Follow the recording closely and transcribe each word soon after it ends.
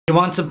Who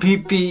wants a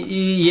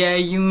PPE? Yeah,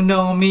 you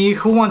know me.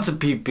 Who wants a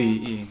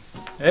PPE?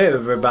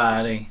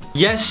 Everybody.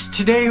 Yes,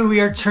 today we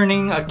are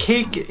turning a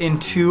cake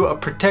into a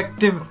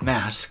protective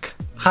mask.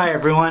 Hi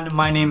everyone,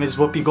 my name is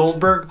Whoopi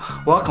Goldberg.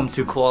 Welcome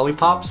to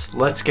Koalipops.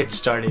 Let's get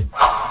started.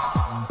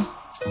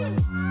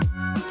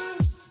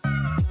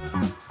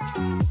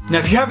 Now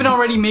if you haven't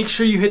already, make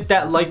sure you hit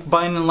that like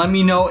button and let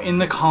me know in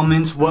the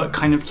comments what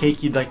kind of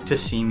cake you'd like to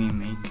see me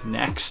make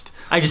next.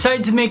 I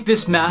decided to make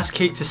this mask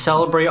cake to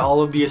celebrate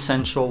all of the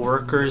essential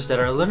workers that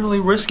are literally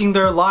risking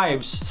their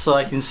lives so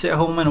I can sit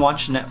home and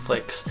watch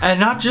Netflix. And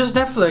not just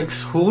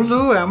Netflix,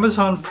 Hulu,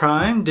 Amazon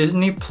Prime,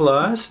 Disney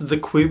Plus, the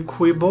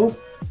Quibo.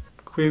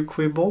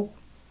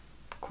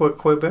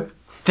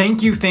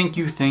 Thank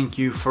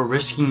you for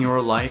risking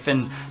your life,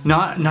 and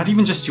not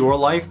even just your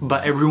life,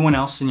 but everyone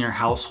else in your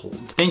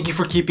household. Thank you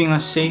for keeping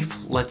us safe.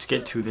 Let's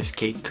get to this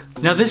cake.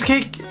 Now this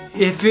cake,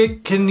 if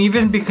it can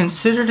even be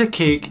considered a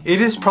cake,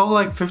 it is probably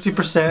like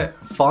 50%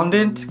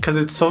 fondant because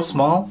it's so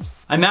small.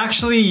 I'm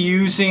actually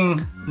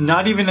using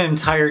not even an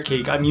entire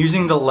cake. I'm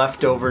using the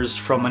leftovers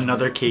from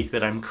another cake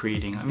that I'm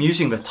creating. I'm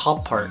using the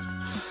top part.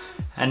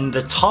 And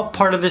the top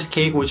part of this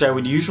cake, which I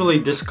would usually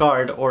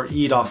discard or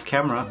eat off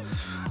camera,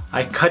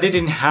 I cut it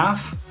in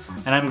half,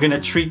 and I'm gonna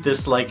treat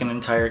this like an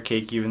entire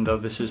cake, even though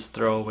this is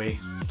throwaway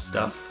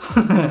stuff.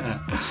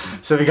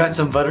 So we got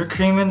some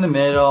buttercream in the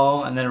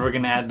middle, and then we're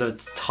gonna add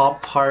the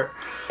top part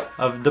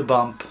of the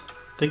bump,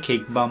 the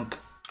cake bump.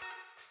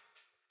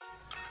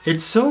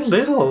 It's so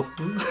little.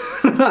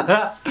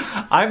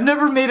 I've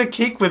never made a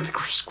cake with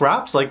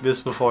scraps like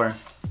this before.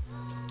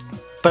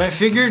 But I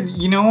figured,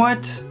 you know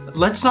what?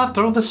 Let's not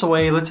throw this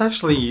away. Let's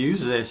actually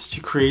use this to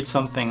create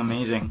something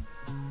amazing.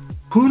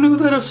 Who knew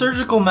that a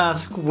surgical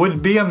mask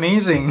would be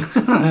amazing?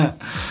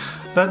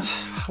 That's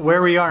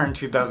where we are in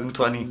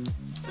 2020.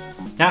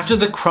 After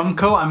the crumb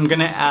coat, I'm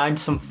gonna add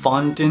some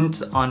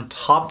fondant on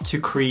top to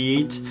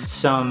create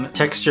some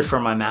texture for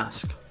my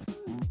mask.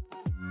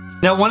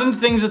 Now, one of the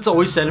things that's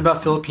always said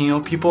about Filipino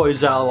people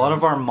is that a lot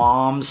of our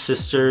moms,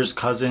 sisters,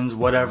 cousins,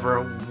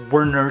 whatever,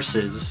 were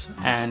nurses.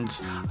 And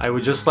I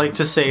would just like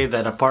to say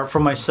that apart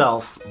from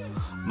myself,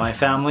 my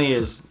family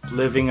is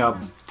living up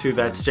to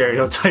that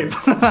stereotype.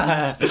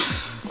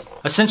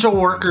 Essential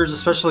workers,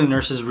 especially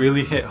nurses,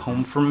 really hit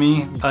home for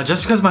me.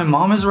 Just because my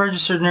mom is a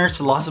registered nurse,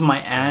 lots of my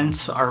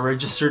aunts are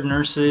registered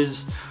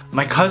nurses.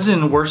 My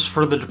cousin works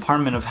for the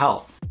Department of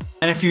Health.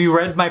 And if you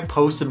read my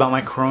post about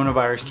my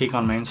coronavirus cake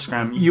on my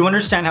Instagram, you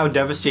understand how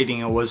devastating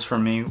it was for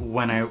me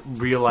when I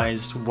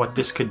realized what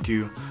this could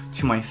do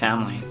to my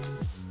family.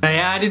 I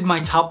added my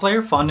top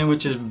layer fondant,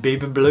 which is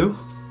baby blue.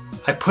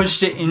 I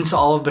pushed it into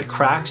all of the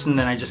cracks, and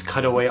then I just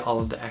cut away all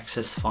of the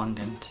excess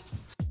fondant.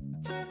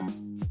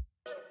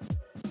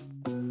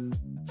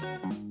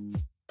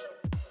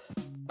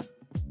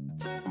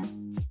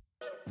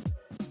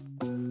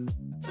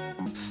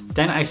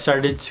 Then I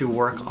started to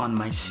work on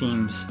my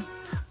seams.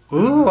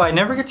 Ooh, I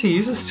never get to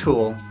use this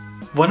tool.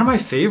 One of my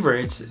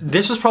favorites.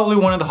 This was probably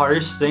one of the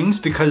hardest things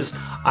because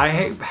I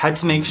had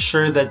to make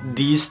sure that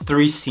these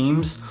three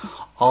seams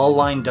all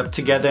lined up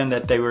together and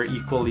that they were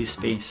equally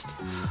spaced.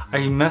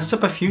 I messed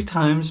up a few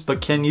times,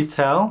 but can you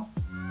tell?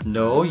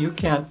 No, you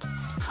can't.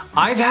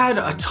 I've had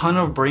a ton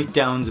of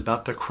breakdowns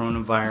about the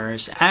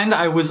coronavirus, and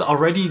I was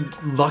already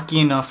lucky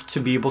enough to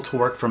be able to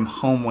work from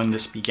home when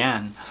this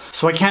began.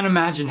 So I can't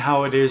imagine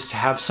how it is to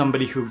have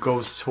somebody who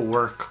goes to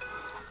work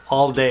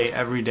all day,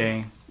 every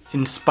day,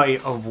 in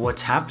spite of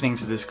what's happening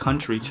to this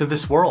country, to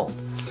this world.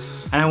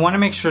 And I want to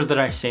make sure that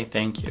I say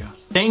thank you.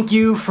 Thank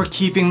you for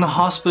keeping the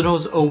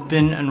hospitals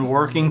open and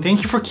working.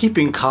 Thank you for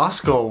keeping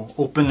Costco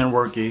open and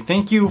working.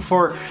 Thank you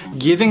for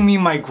giving me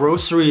my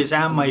groceries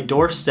at my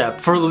doorstep.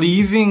 For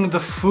leaving the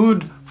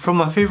food from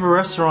my favorite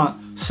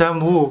restaurant,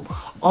 Sambu,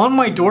 on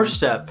my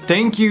doorstep.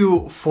 Thank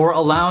you for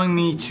allowing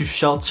me to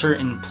shelter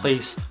in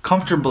place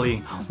comfortably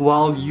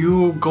while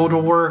you go to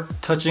work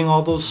touching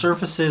all those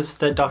surfaces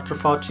that Dr.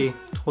 Fauci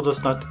told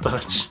us not to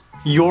touch.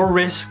 Your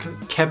risk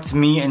kept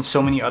me and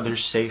so many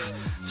others safe,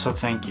 so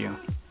thank you.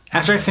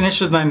 After I finished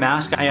with my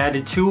mask, I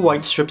added 2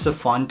 white strips of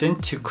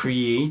fondant to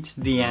create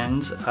the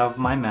ends of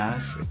my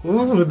mask.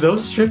 Ooh,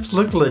 those strips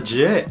look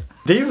legit.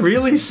 They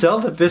really sell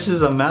that this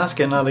is a mask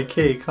and not a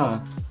cake,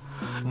 huh?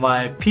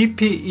 My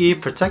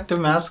PPE protective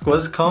mask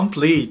was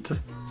complete.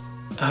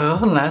 Oh,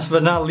 last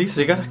but not least,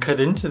 we gotta cut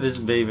into this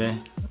baby.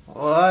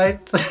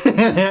 What?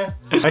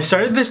 I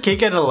started this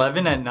cake at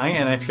 11 at night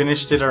and I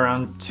finished it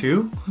around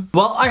 2.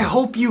 Well, I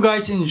hope you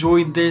guys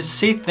enjoyed this.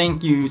 Say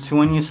thank you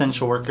to any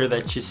essential worker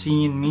that you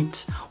see and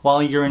meet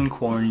while you're in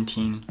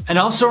quarantine. And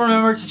also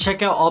remember to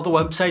check out all the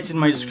websites in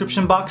my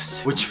description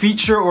box, which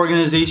feature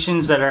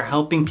organizations that are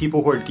helping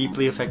people who are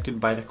deeply affected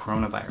by the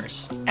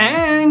coronavirus.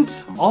 And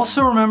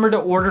also remember to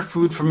order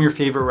food from your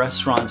favorite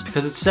restaurants,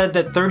 because it's said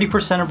that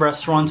 30% of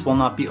restaurants will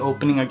not be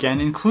opening again,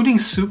 including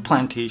Soup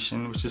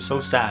Plantation, which is so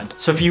sad.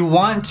 So if you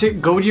want to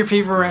go to your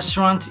favorite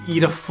restaurant,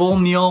 eat a full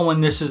meal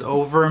when this is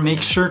over,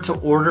 make sure to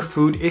order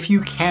food if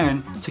you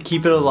can to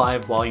keep it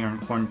alive while you're in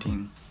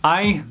quarantine.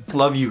 I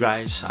love you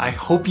guys. I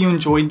hope you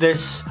enjoyed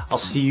this. I'll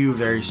see you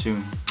very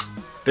soon.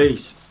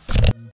 Peace.